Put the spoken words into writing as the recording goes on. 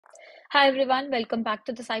Hi everyone, welcome back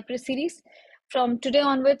to the Cypress series. From today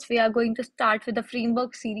onwards, we are going to start with the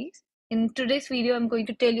framework series. In today's video, I'm going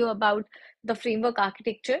to tell you about the framework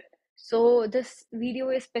architecture. So this video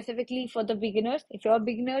is specifically for the beginners. If you're a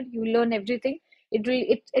beginner, you learn everything.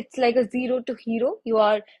 It's like a zero to hero. You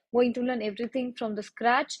are going to learn everything from the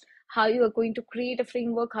scratch, how you are going to create a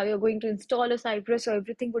framework, how you're going to install a Cypress. So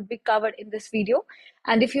everything would be covered in this video.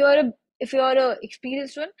 And if you are a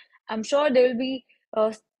experienced one, I'm sure there will be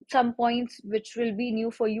uh, some points which will be new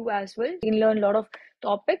for you as well. You can learn a lot of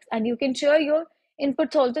topics and you can share your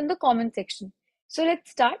inputs also in the comment section. So let's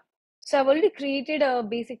start. So I've already created a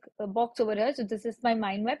basic box over here. So this is my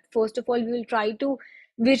mind map. First of all, we will try to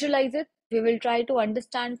visualize it. We will try to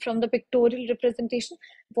understand from the pictorial representation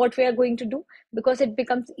what we are going to do, because it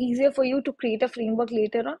becomes easier for you to create a framework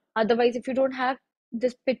later on. Otherwise, if you don't have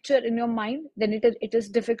this picture in your mind, then it is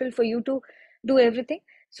difficult for you to do everything.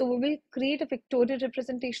 So we will create a pictorial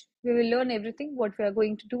representation. We will learn everything, what we are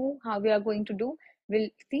going to do, how we are going to do. We'll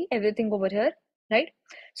see everything over here, right?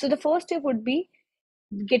 So the first step would be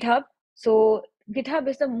GitHub. So GitHub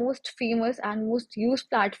is the most famous and most used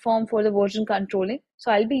platform for the version controlling.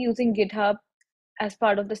 So I'll be using GitHub as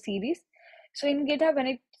part of the series. So in GitHub, when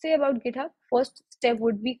I say about GitHub, first step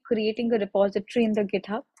would be creating a repository in the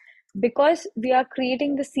GitHub, because we are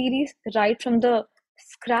creating the series right from the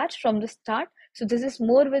scratch, from the start. So this is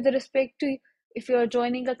more with respect to if you are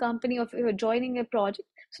joining a company or if you are joining a project.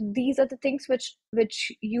 So these are the things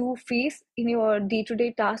which you face in your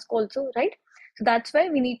day-to-day task also, right? So that's why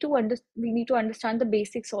we need to understand the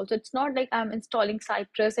basics also. It's not like I'm installing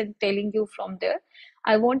Cypress and telling you from there.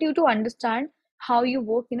 I want you to understand how you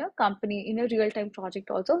work in a company, in a real-time project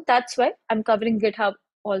also. That's why I'm covering GitHub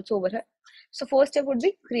also over here. So first step would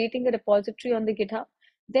be creating a repository on the GitHub.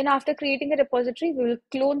 Then after creating a repository, we will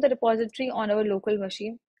clone the repository on our local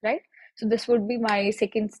machine, right? So this would be my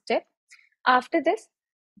second step. After this,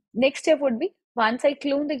 next step would be, once I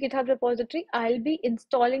clone the GitHub repository, I'll be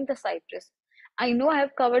installing the Cypress. I know I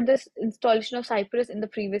have covered this installation of Cypress in the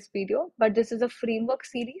previous video, but this is a framework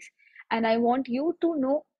series and I want you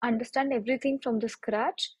to understand everything from the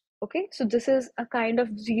scratch. Okay, so this is a kind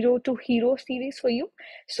of zero to hero series for you.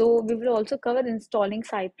 So we will also cover installing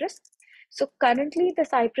Cypress. So currently the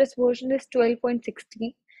Cypress version is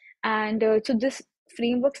 12.60, and so this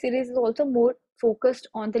framework series is also more focused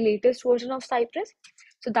on the latest version of Cypress.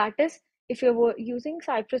 So that is, if you're using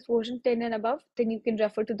Cypress version 10 and above, then you can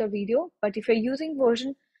refer to the video. But if you're using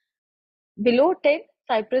version below 10,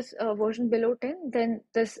 Cypress version below 10, then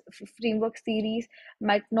this framework series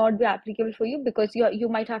might not be applicable for you, because you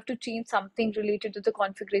might have to change something related to the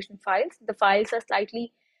configuration files. The files are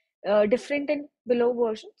slightly different in below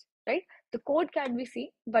versions, right? The code can be same,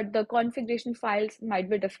 but the configuration files might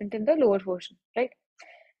be different in the lower version, right?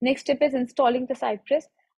 Next step is installing the Cypress.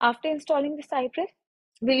 After installing the Cypress,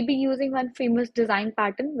 we'll be using one famous design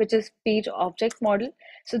pattern, which is page object model.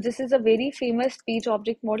 So this is a very famous page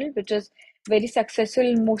object model, which is very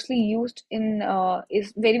successful, mostly used in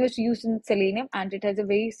is very much used in Selenium, and it has a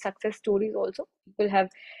very success stories also. People have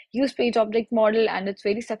used page object model and it's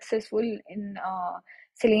very successful in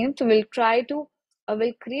Selenium. So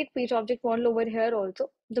we'll create page object model over here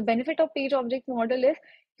also. The benefit of page object model is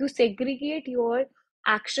you segregate your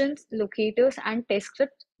actions, locators, and test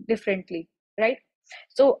scripts differently, right?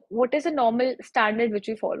 So what is a normal standard which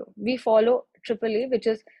we follow? We follow AAA, which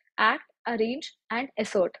is act, arrange, and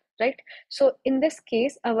assert, right? So in this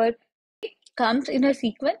case, our comes in a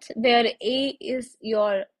sequence where A is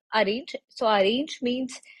your arrange. So arrange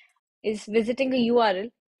means is visiting a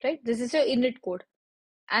URL, right? This is your init code.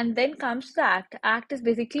 And then comes the act. Act is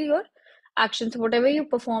basically your actions, whatever you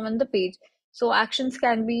perform on the page. So actions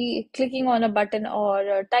can be clicking on a button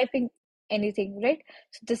or typing anything, right?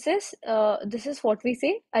 So this is what we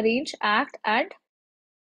say: arrange, act, and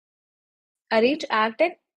A.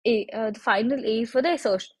 The final A for the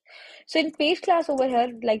assertion. So in page class over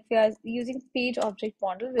here, like we are using page object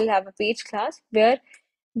model, we'll have a page class where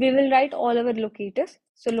we will write all our locators.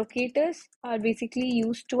 So locators are basically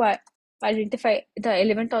used to identify the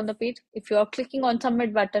element on the page. If you are clicking on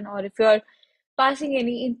submit button or if you are passing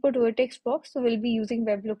any input to a text box, so we'll be using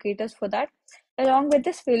web locators for that. Along with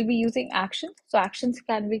this, we'll be using actions. So actions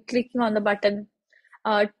can be clicking on the button,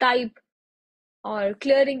 type, or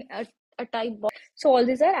clearing a type box. So all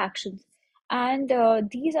these are actions, and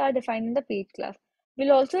these are defined in the page class.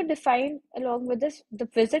 We'll also define along with this the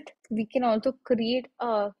visit. We can also create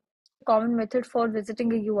a common method for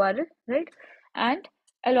visiting a URL, right? And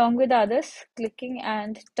along with others, clicking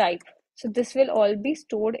and type. So this will all be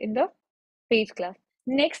stored in the page class.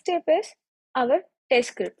 Next step is our test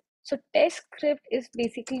script. So test script is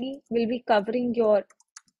basically will be covering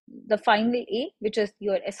the final A, which is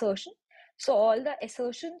your assertion. So all the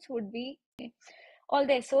assertions would be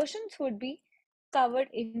covered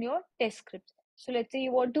in your test scripts. So let's say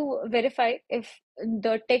you want to verify if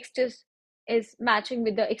the text is matching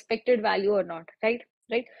with the expected value or not, right?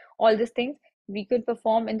 Right. All these things we could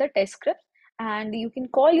perform in the test scripts, and you can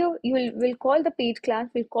call will call the page class,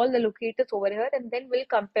 we'll call the locators over here, and then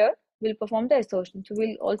we'll perform the assertion. So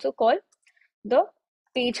we'll also call the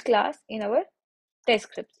page class in our test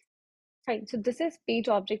scripts. Fine. So this is page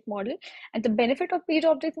object model, and the benefit of page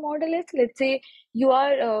object model is, let's say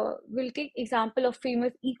we'll take example of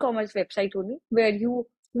famous e-commerce website only, where you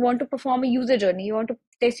want to perform a user journey, you want to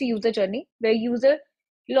test a user journey where user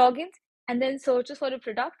logins and then searches for a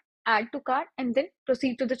product, add to cart, and then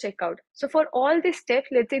proceed to the checkout. So for all these steps,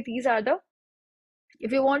 let's say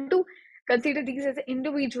if you want to consider these as an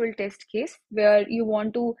individual test case where you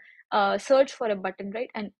want to search for a button, right,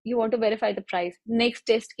 and you want to verify the price. Next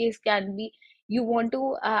test case can be you want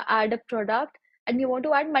to add a product, and you want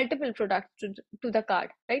to add multiple products to the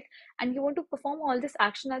cart, right, and you want to perform all this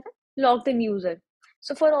action as a logged in user.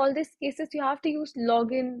 So for all these cases you have to use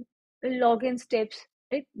login steps,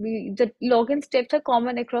 right? The login steps are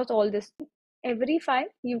common across all this. Every file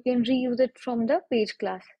you can reuse it from the page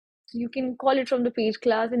class. So you can call it from the page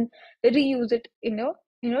class and reuse it in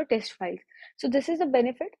your test files. So this is a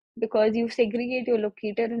benefit because you segregate your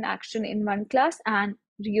locator and action in one class, and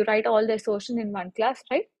you write all the assertion in one class,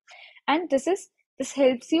 right? And this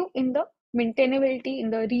helps you in the maintainability, in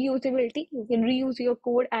the reusability. You can reuse your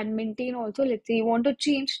code and maintain also. Let's say you want to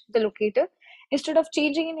change the locator, instead of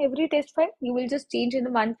changing in every test file, you will just change in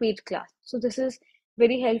the one page class. So this is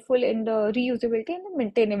very helpful in the reusability and the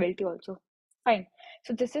maintainability also. Fine.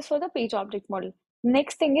 So this is for the page object model.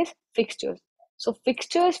 Next thing is fixtures. So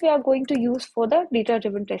fixtures we are going to use for the data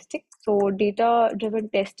driven testing. So data driven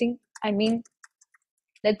testing, I mean,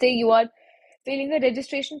 let's say you are filling a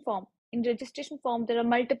registration form. In registration form, there are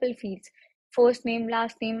multiple fields: first name,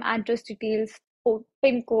 last name, address details,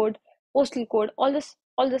 PIN code, postal code, all these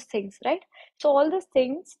things, right? So all these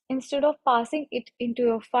things, instead of passing it into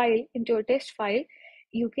your file, into your test file,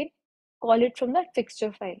 you can call it from that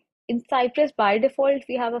fixture file. In Cypress, by default,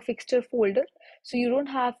 we have a fixture folder, so you don't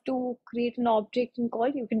have to create an object and call.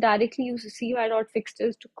 You can directly use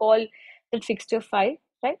cy.fixtures to call that fixture file,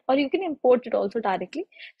 right? Or you can import it also directly.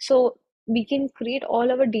 So we can create all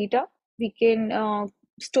our data. We can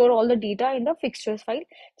store all the data in the fixtures file.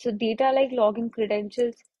 So data like login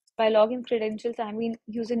credentials. By login credentials, I mean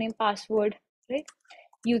username, password, right?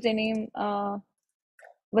 Username,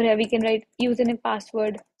 where we can write username,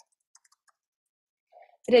 password,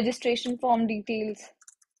 registration form details,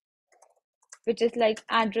 which is like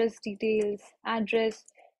address details, address,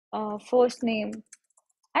 first name,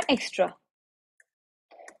 and extra.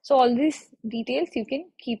 So all these details you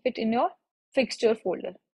can keep it in your fixture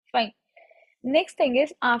folder. Fine. Next thing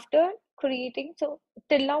is, after creating, so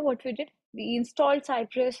till now what we did, we installed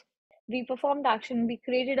Cypress, we performed action, we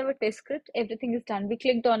created our test script, everything is done. We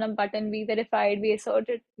clicked on a button, we verified, we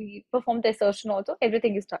asserted, we performed the assertion also,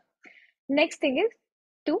 everything is done. Next thing is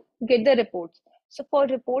to get the reports. So for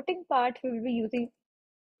reporting part, we will be using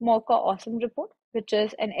Mocha Awesome Report, which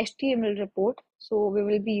is an HTML report. So we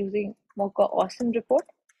will be using Mocha Awesome Report.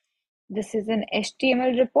 This is an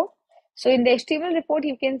HTML report. So in the HTML report,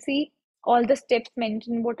 you can see all the steps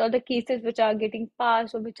mentioned, what are the cases which are getting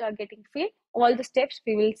passed or which are getting failed. All the steps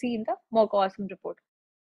we will see in the Mocha Awesome report.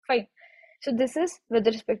 Fine. So this is with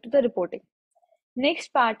respect to the reporting.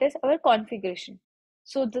 Next part is our configuration.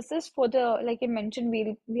 So this is for the, like I mentioned,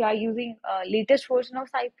 we are using latest version of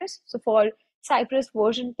Cypress. So for Cypress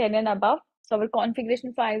version 10 and above, so our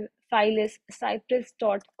configuration file is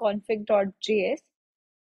cypress.config.js.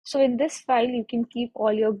 So in this file, you can keep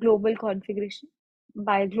all your global configuration.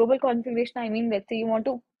 By global configuration, I mean, let's say you want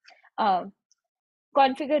to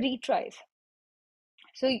configure retries.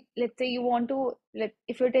 So let's say you want to,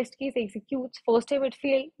 if your test case executes, first time it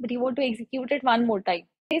failed, but you want to execute it one more time.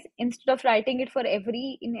 Instead of writing it for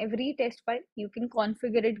in every test file, you can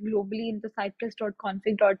configure it globally in the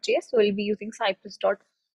cypress.config.js. So we'll be using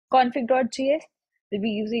cypress.config.js. We'll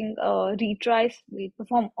be using retries. We'll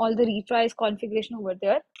perform all the retries configuration over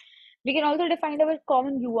there. We can also define our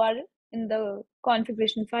common URL in the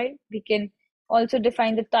configuration file. We can also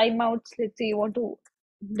define the timeouts. Let's say you want to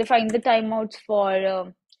define the timeouts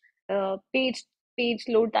for page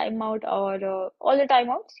load timeout, or all the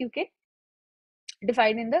timeouts you can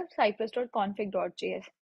define in the cypress.config.js,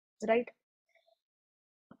 right?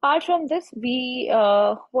 Apart from this,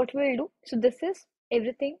 what we'll do, so this is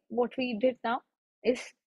everything what we did now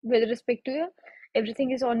is with respect to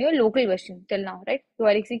everything is on your local version till now, right? You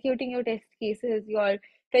are executing your test cases, you are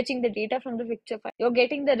fetching the data from the picture file, you're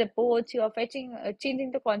getting the reports, you're fetching,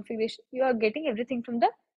 changing the configuration, you are getting everything from the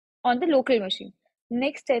on the local machine.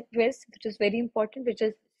 Next step is, which is very important, which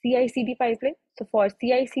is CI/CD pipeline. So for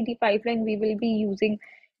CI/CD pipeline, we will be using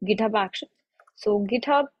GitHub Actions. So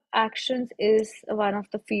GitHub Actions is one of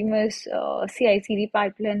the famous CI/CD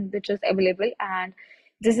pipeline which is available, and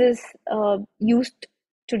this is used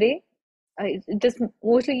today. It is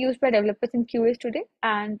mostly used by developers and QAs today,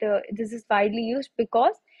 and this is widely used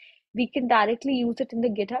because we can directly use it in the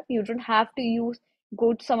GitHub. You don't have to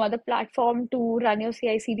go to some other platform to run your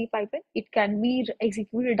CI/CD pipeline. It can be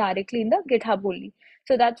executed directly in the GitHub only.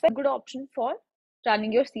 So that's a good option for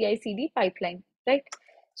running your CI/CD pipeline, right?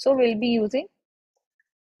 So we'll be using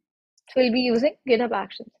GitHub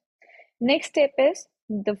Actions. Next step is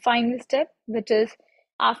the final step, which is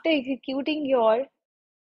after executing your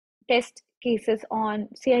test cases on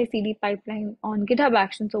CI/CD pipeline on GitHub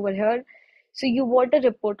Actions over here. So you want a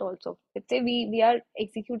report also. Let's say we are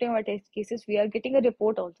executing our test cases, we are getting a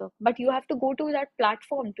report also, but you have to go to that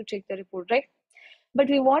platform to check the report, right? But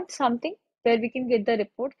we want something where we can get the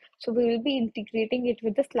report. So we will be integrating it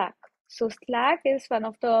with the Slack. So Slack is one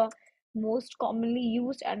of the most commonly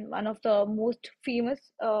used and one of the most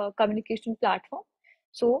famous communication platform.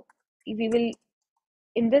 So we will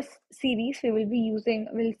in this series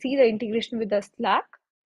we'll see the integration with the Slack.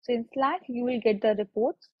 So in Slack you will get the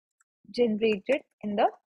reports generated in the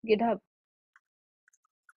GitHub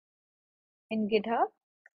GitHub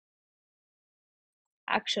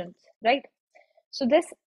Actions, right? So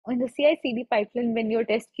this in the CI/CD pipeline, when your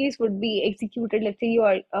test case would be executed, let's say you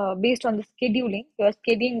are based on the scheduling, you are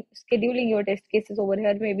scheduling your test cases over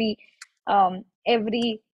here, maybe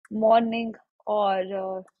every morning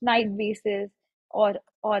or night basis, or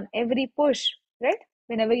on every push, right?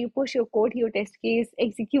 Whenever you push your code, your test case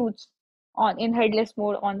executes on in headless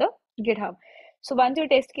mode on the GitHub. So once your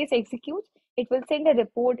test case executes, it will send a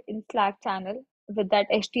report in Slack channel with that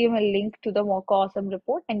HTML link to the mock awesome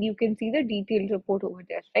report, and you can see the detailed report over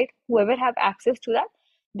there, right? Whoever have access to that,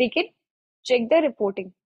 they can check the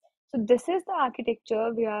reporting. So this is the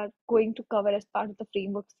architecture we are going to cover as part of the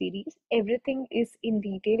framework series. Everything is in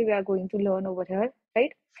detail we are going to learn over here,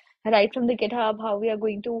 right? Right from the GitHub, how we are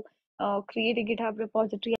going to create a GitHub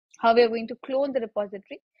repository, how we are going to clone the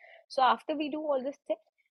repository. So after we do all this steps,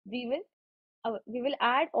 we will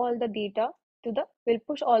add all the data we'll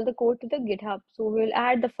push all the code to the GitHub. So we'll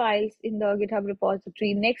add the files in the GitHub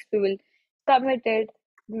repository. Next, we will commit it.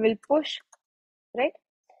 We will push, right?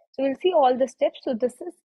 So we'll see all the steps. So this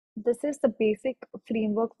is the basic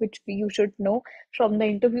framework which you should know from the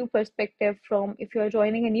interview perspective, from if you are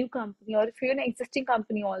joining a new company or if you're in an existing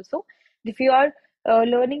company also. If you are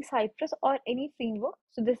learning Cypress or any framework,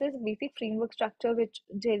 so this is basic framework structure which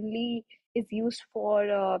generally is used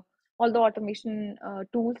for all the automation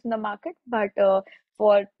tools in the market. But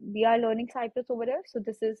for we are learning Cypress over here, so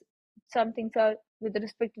this is some things are with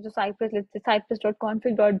respect to the Cypress. Let's say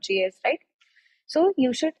cypress.config.js, right? So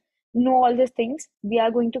you should know all these things. We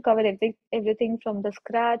are going to cover everything from the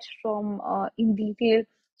scratch, from in detail.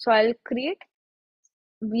 So I'll create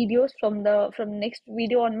videos from next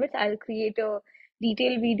video onwards. I'll create a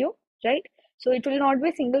detailed video, right? So it will not be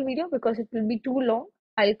a single video because it will be too long.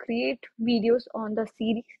 I'll create videos on the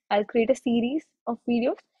series. I'll create a series of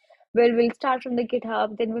videos where we'll start from the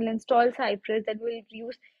GitHub, then we'll install Cypress, then we'll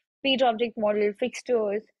use page object model,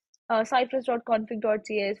 fixtures,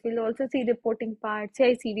 cypress.config.js. We'll also see reporting part,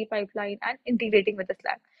 CI/CD pipeline, and integrating with the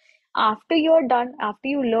Slack. After you're done, after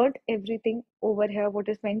you learned everything over here, what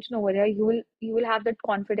is mentioned over here, you will have that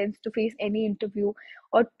confidence to face any interview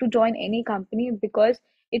or to join any company, because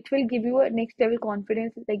it will give you a next level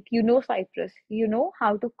confidence. Like, you know Cypress, you know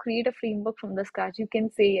how to create a framework from the scratch. You can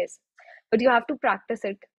say yes, but you have to practice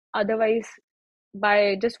it. Otherwise,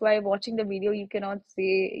 by watching the video, you cannot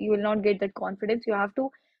say, you will not get that confidence. You have to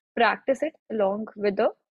practice it along with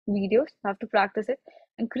the videos. You have to practice it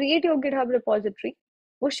and create your GitHub repository,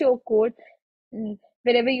 push your code.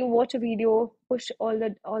 Wherever you watch a video, push all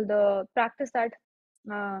the uh, practice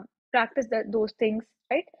those things,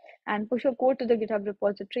 right? And push your code to the GitHub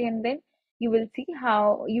repository, and then you will see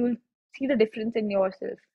the difference in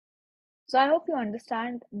yourself. So I hope you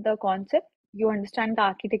understand the concept, you understand the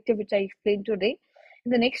architecture which I explained today.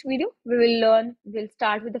 In the next video, we'll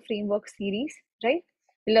start with the framework series, right?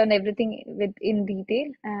 We'll learn everything in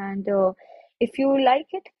detail. And if you like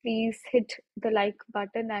it, please hit the like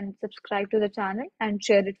button and subscribe to the channel and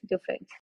share it with your friends.